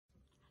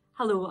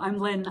Hello, I'm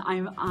Lynne.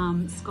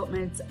 I'm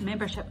ScotMed's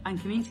Membership and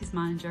Communities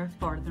Manager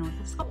for the North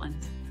of Scotland.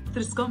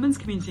 Through ScotMed's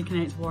Community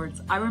Connect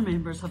Awards, our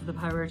members have the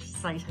power to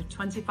decide how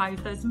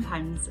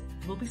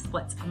 £25,000 will be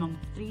split among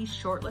 3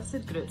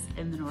 shortlisted groups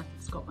in the North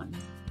of Scotland.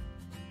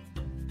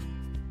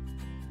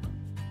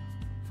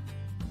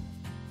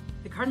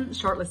 The current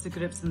shortlisted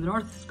groups in the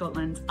North of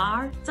Scotland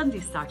are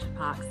Dundee Starter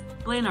Packs,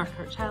 Glen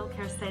Urquhart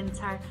Childcare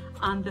Centre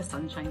and the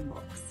Sunshine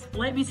Box.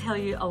 Let me tell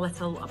you a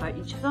little about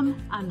each of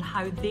them and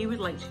how they would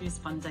like to use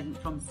funding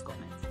from ScotMed.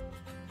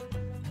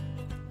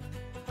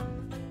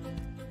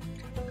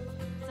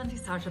 Dundee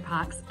Starter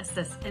Packs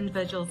assist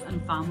individuals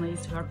and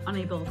families who are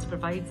unable to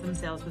provide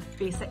themselves with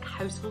basic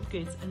household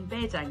goods and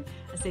bedding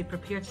as they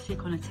prepare to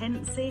take on a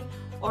tenancy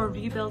or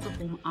rebuild a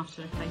home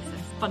after a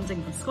crisis.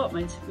 Funding from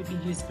ScotMed would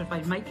be used to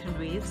provide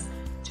microwaves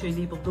to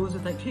enable those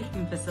without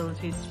cooking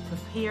facilities to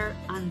prepare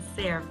and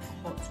serve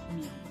a hot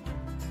meal.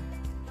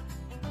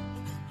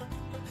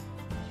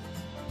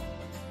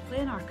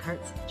 Glen Urquhart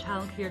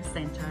Childcare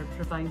Centre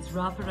provides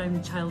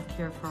wraparound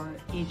childcare for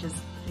ages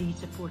 3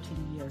 to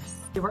 14 years.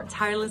 They work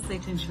tirelessly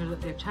to ensure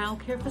that their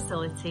childcare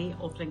facility,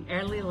 offering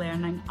early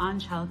learning and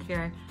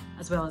childcare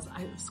as well as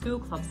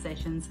out-of-school club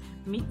sessions,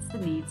 meets the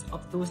needs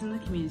of those in the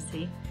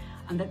community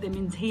and that they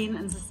maintain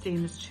and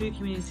sustain this true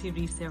community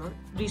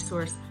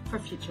resource for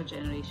future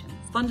generations.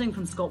 Funding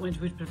from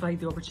ScotMed would provide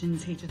the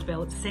opportunity to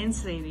develop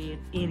sensory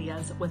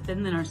areas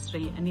within the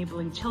nursery,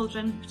 enabling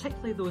children,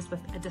 particularly those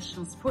with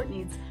additional support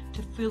needs,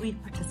 to fully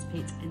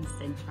participate in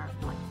centre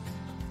life.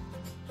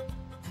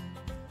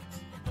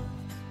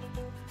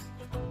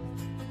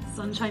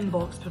 Sunshine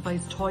Box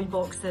provides toy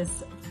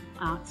boxes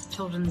at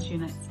children's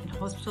units in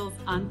hospitals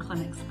and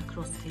clinics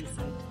across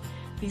Tayside.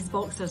 These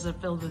boxes are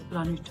filled with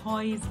brand new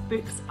toys,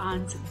 books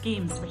and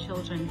games for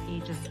children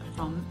ages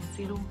from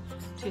 0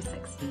 to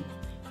 16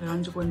 who are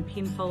undergoing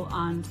painful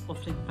and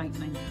often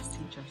frightening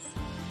procedures.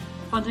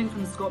 Funding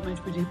from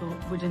ScotMed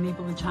would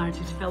enable the charity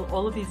to fill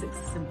all of these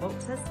existing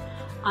boxes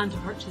and to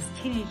purchase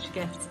teenage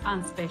gifts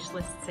and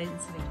specialist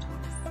sensory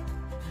toys.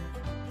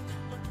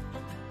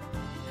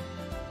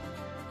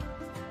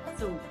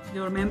 So,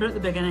 you'll remember at the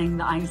beginning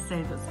that I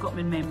said that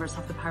ScotMed members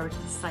have the power to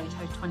decide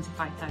how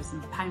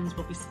 £25,000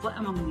 will be split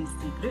among these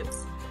 3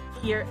 groups.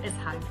 Here is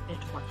how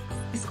it works.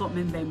 Every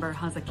ScotMed member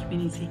has a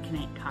Community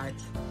Connect card.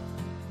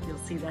 You'll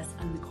see this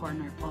in the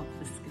corner of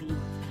the screen.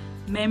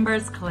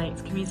 Members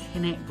collect Community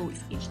Connect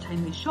votes each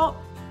time they shop.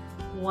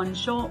 1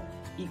 shop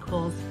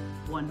equals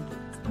 1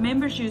 vote.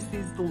 Members use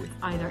these votes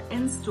either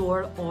in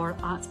store or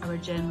at our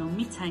general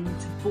meeting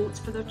to vote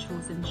for their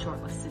chosen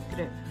shortlisted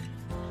group.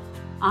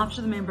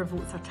 After the member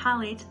votes are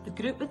tallied, the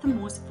group with the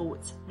most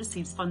votes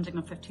receives funding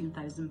of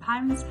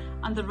 £15,000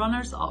 and the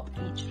runners-up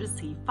each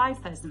receive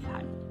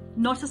 £5,000.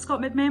 Not a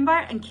ScotMed member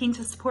and keen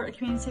to support a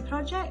community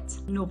project?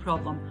 No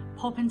problem.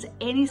 Pop into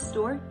any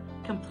store,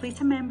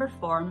 complete a member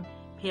form,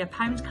 pay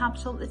 £1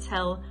 capital at the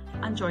till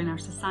and join our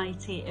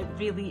society. It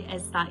really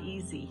is that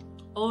easy.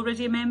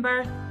 Already a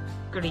member?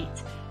 Great.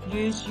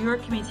 Use your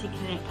Community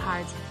Connect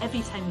card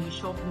every time you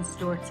shop in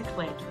store to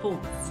collect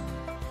votes.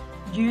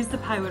 Use the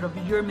power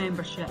of your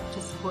membership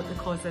to support the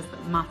causes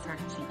that matter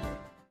to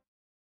you.